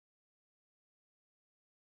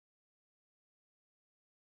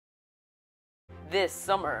this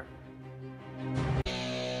summer.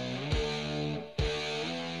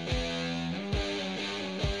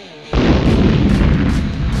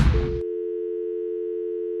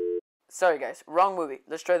 Sorry guys, wrong movie.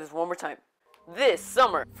 Let's try this one more time. This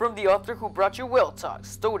summer, from the author who brought you Whale Talk,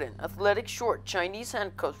 Stoden, Athletic Short, Chinese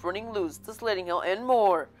Handcuffs, Running Loose, The Sledding Hill, and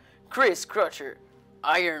more, Chris Crutcher,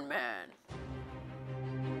 Ironman.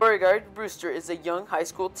 Beauregard Brewster is a young high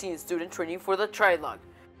school teen student training for the Trilog,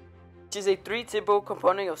 which is a three-tempo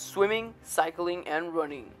component of swimming, cycling, and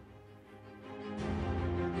running.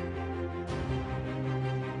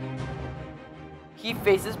 He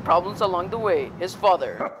faces problems along the way. His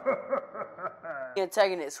father, the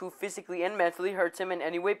antagonist who physically and mentally hurts him in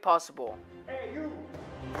any way possible. Hey, you.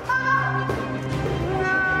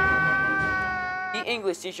 The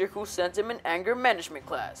English teacher who sent him an anger management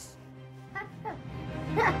class.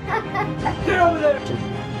 Get over there!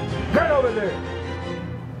 Get over there!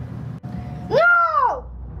 No!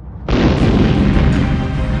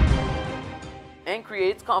 And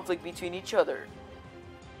creates conflict between each other.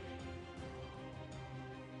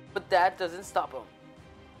 But that doesn't stop him.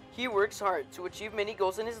 He works hard to achieve many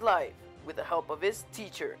goals in his life with the help of his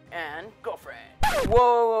teacher and girlfriend.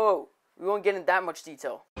 Whoa, we won't get into that much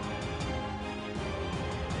detail.